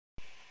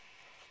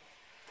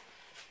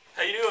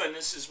How you doing?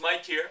 This is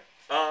Mike here.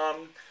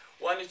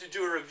 Wanted to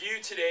do a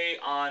review today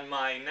on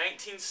my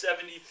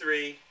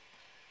 1973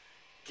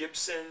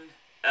 Gibson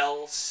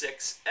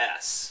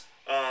L6-S.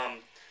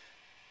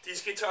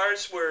 These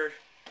guitars were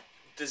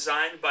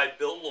designed by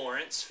Bill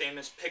Lawrence,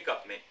 famous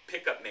pickup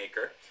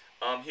maker.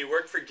 He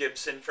worked for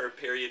Gibson for a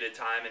period of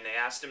time, and they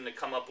asked him to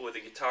come up with a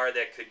guitar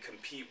that could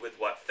compete with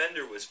what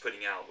Fender was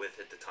putting out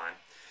with at the time.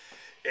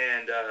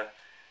 And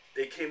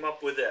they came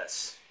up with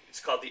this.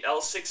 It's called the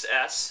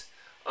L6-S.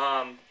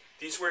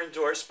 These were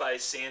endorsed by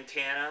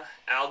Santana,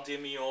 Al Di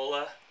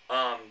Meola,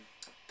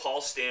 Paul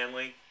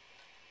Stanley,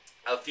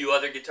 a few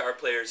other guitar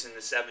players in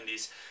the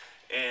 70s.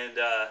 And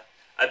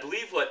I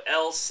believe what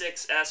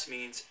L6-S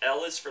means,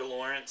 L is for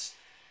Lawrence,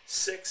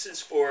 6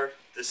 is for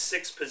the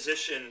 6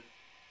 position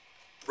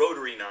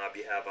rotary knob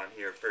you have on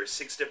here for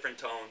 6 different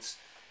tones,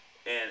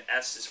 and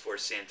S is for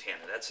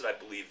Santana. That's what I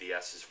believe the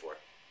S is for.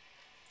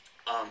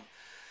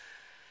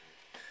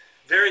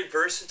 Very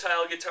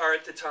versatile guitar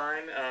at the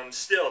time.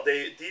 Still,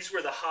 these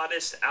were the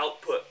hottest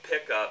output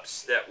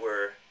pickups that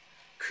were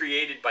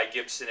created by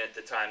Gibson at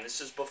the time.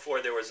 This is before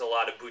there was a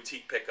lot of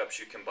boutique pickups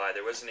you can buy.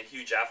 There wasn't a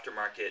huge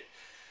aftermarket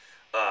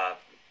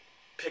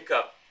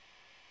pickup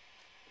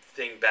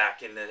thing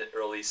back in the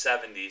early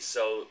 70s.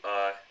 So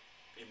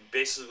you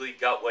basically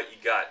got what you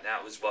got, and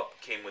that was what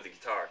came with the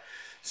guitar.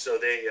 So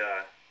they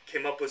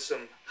came up with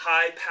some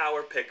high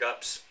power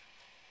pickups,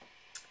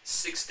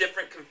 6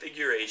 different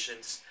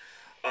configurations.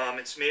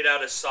 It's made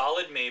out of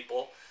solid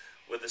maple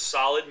with a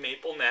solid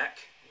maple neck,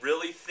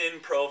 really thin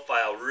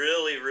profile,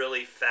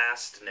 really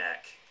fast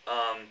neck.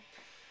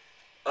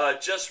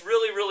 Just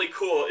really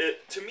cool.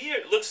 To me,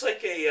 it looks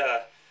like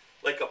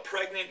a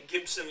pregnant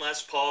Gibson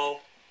Les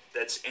Paul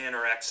that's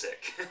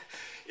anorexic.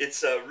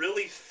 It's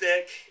really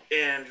thick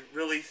and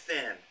really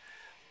thin.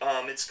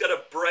 It's got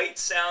a bright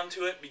sound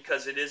to it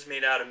because it is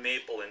made out of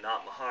maple and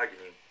not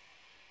mahogany.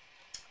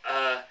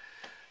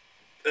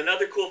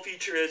 Another cool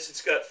feature is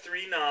it's got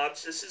 3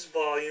 knobs. This is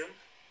volume.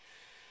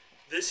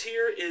 This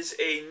here is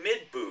a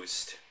mid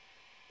boost.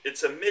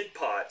 It's a mid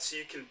pot, so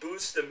you can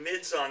boost the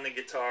mids on the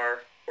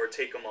guitar or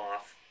take them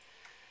off.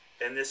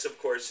 And this, of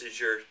course, is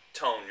your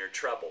tone, your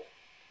treble,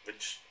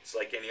 which is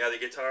like any other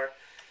guitar.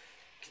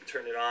 You can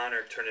turn it on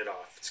or turn it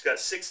off. It's got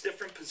 6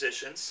 different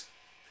positions.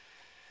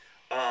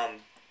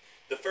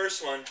 The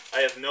first one,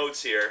 I have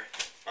notes here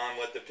on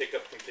what the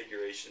pickup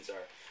configurations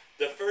are.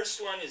 The first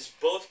one is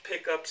both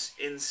pickups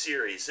in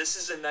series. This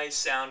is a nice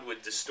sound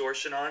with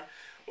distortion on.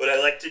 What I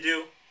like to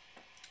do,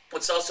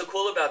 what's also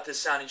cool about this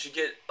sound is you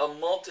get a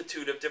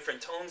multitude of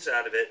different tones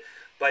out of it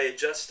by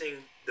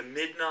adjusting the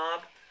mid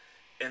knob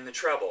and the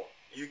treble.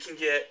 You can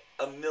get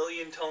a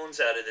million tones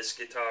out of this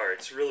guitar.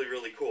 It's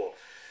really cool.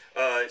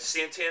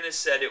 Santana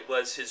said it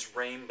was his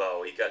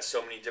rainbow. He got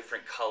so many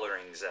different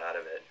colorings out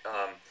of it.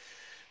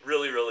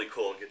 Really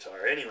cool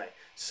guitar. Anyway,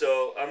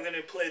 so I'm going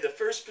to play the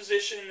first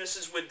position. This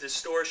is with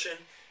distortion,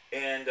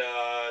 and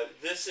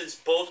this is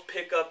both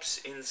pickups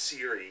in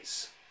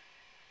series.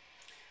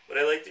 What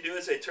I like to do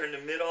is I turn the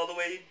mid all the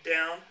way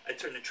down, I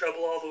turn the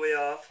treble all the way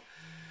off,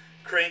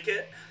 crank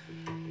it,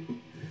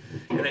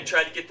 and I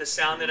try to get the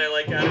sound that I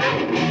like out of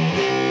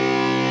it.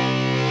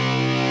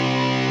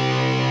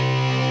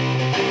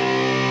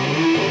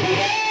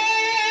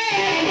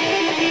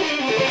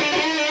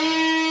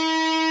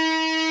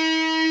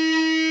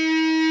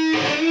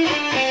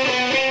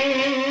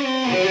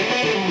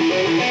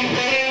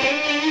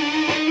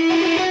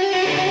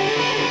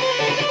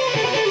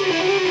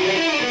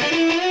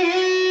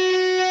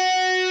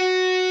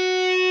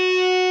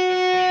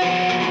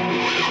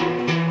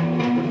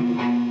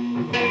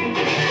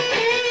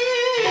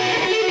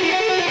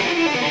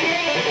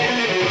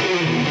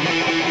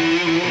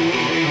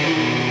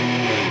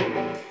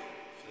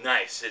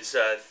 Nice. It's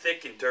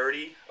thick and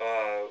dirty.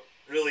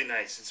 Really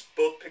nice. It's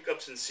both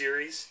pickups in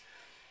series.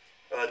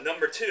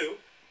 Number 2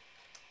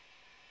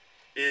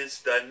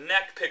 is the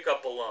neck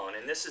pickup alone,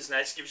 and this is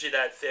nice. Gives you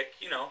that thick,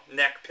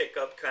 neck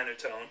pickup kind of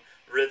tone,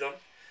 rhythm.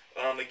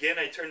 Again,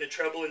 I turn the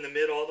treble in the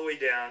mid all the way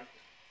down.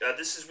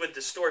 This is with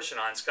distortion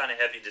on. It's kind of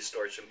heavy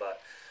distortion,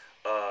 but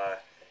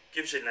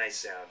gives you a nice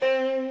sound.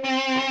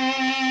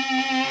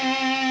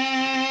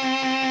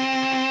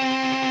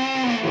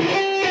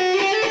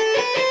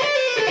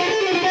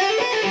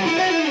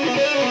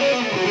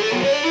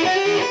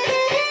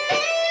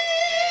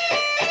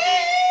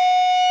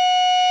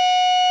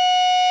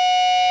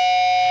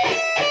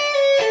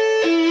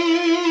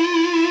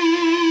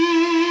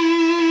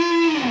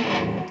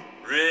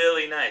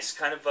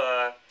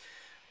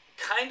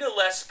 Kind of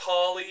less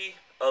poly,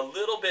 a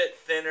little bit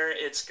thinner.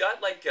 It's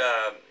got like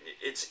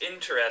it's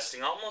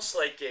interesting, almost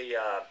like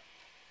a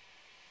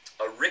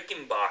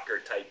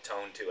Rickenbacker type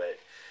tone to it.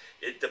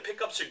 The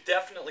pickups are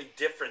definitely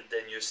different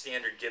than your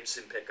standard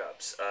Gibson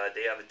pickups.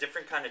 They have a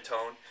different kind of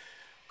tone.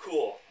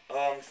 Cool.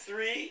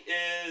 3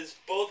 is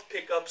both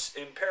pickups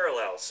in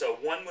parallel. So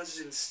 1 was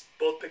in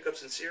both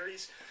pickups in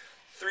series.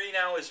 3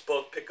 now is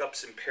both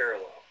pickups in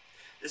parallel.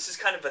 This is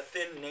kind of a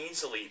thin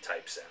nasally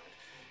type sound.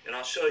 And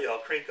I'll show you. I'll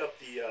crank up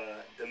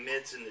the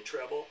mids and the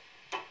treble.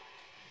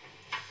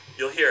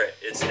 you'll hear it.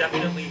 It's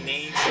definitely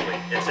nasally.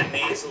 It's a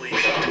nasally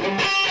tone.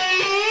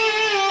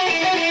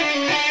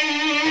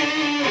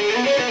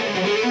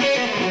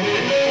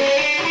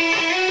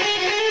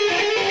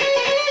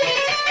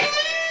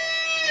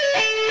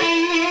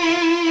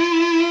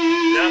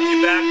 Now if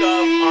you back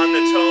off on the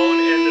tone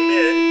and the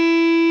mid,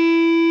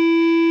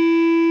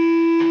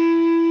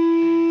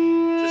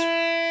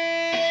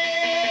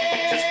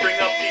 just bring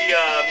up the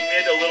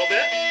mid a little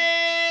bit.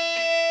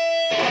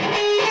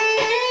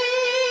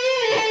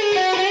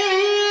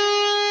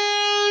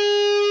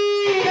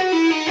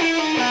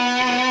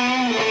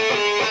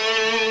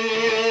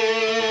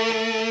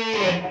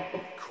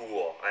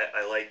 Cool.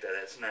 I like that.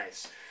 That's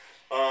nice.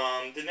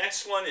 The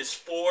next one is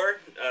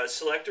 4,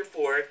 selector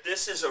 4.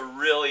 This is a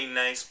really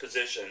nice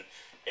position,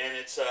 and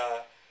it's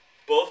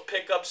both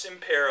pickups in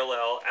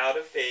parallel, out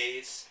of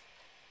phase,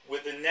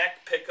 with the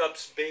neck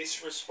pickups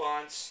bass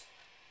response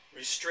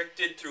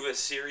restricted through a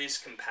series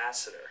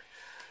capacitor.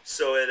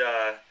 So it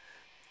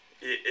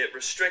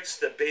restricts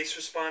the bass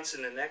response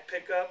in the neck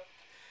pickup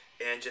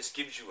and just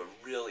gives you a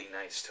really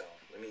nice tone.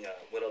 Let me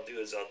what I'll do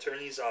is I'll turn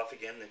these off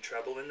again, the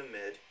treble in the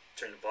mid,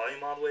 turn the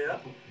volume all the way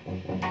up.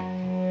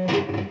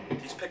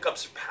 These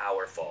pickups are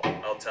powerful,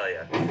 I'll tell you.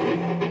 Turn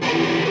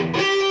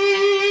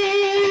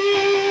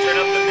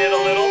up the mid a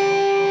little,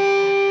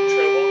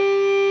 treble.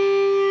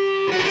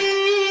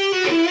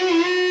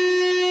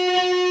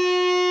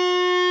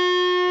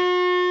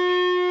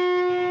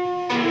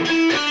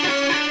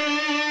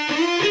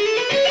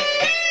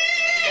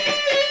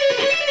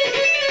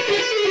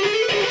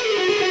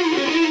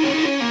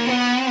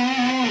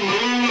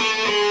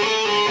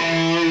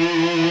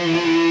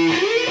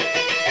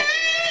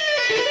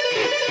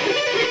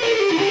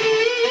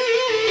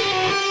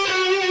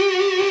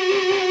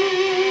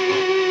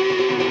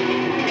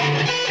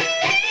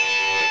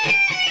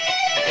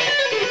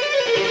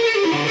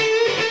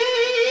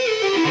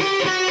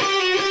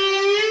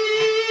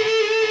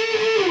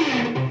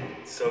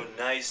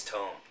 Nice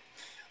tone.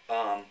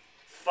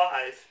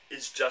 5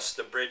 is just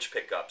the bridge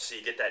pickup, so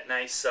you get that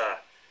nice,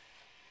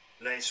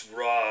 nice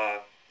raw,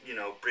 you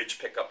know, bridge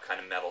pickup kind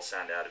of metal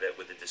sound out of it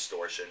with the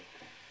distortion.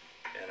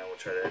 And I will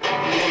try that.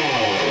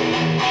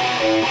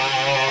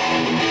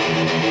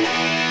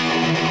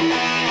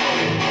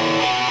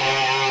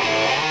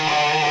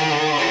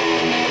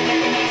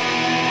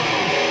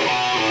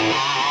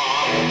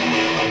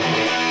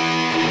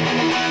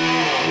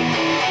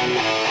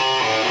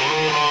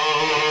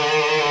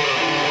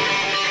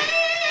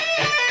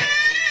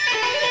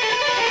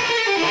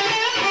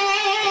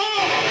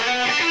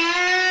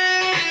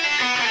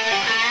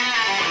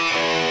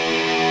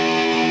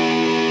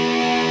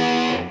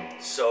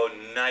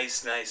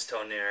 Nice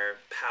tone there,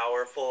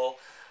 powerful.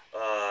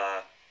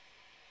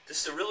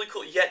 Just a really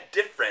cool, yet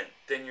different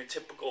than your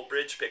typical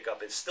bridge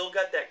pickup. It's still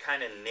got that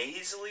kind of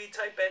nasally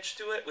type edge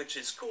to it, which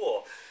is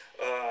cool.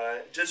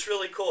 Just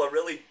really cool. It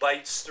really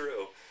bites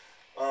through.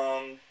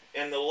 And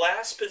the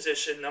last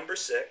position, number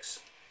 6,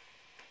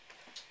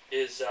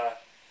 is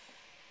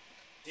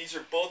these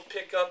are both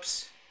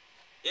pickups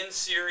in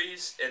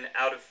series and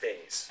out of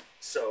phase.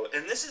 So,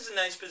 and this is a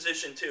nice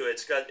position too.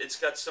 It's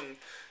got some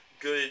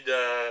good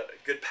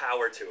good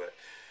power to it.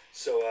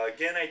 So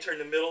again, I turn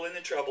the middle and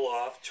the treble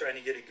off, trying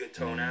to get a good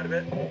tone out of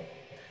it.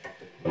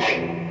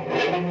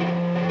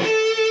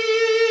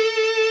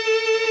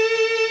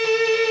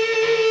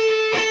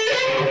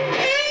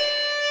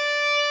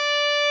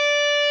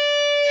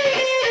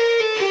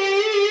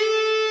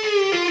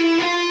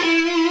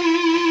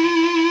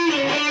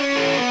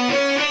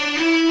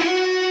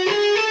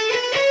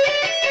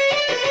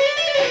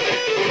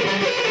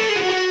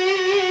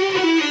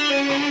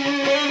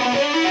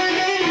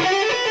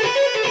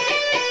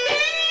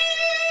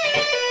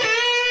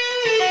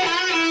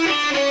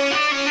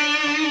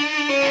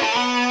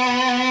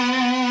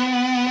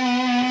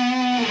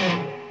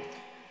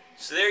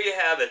 So there you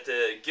have it,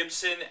 the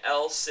Gibson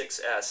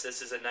L6-S.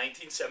 This is a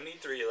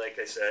 1973, like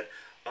I said.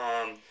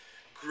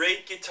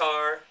 Great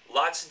guitar,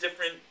 lots of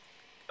different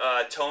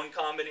tone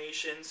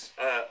combinations.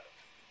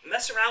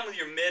 Mess around with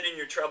your mid and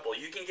your treble.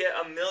 You can get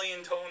a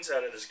million tones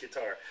out of this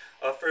guitar.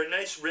 For a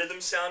nice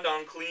rhythm sound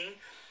on clean,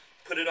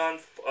 put it on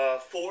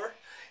 4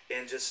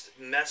 and just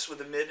mess with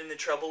the mid and the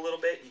treble a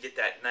little bit. You get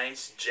that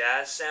nice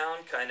jazz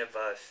sound, kind of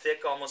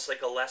thick, almost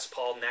like a Les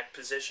Paul neck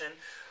position.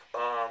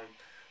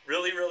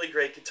 Really, really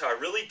great guitar.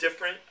 Really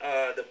different.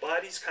 The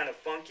body's kind of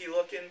funky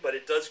looking, but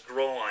it does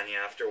grow on you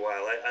after a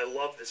while. I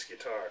love this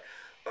guitar.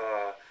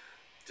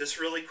 Just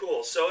really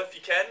cool. So if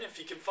you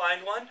can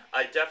find one,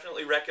 I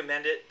definitely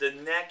recommend it. The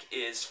neck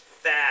is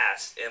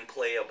fast and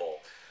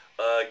playable.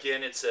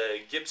 Again, it's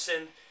a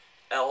Gibson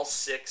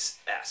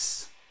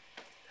L6-S.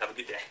 Have a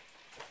good day.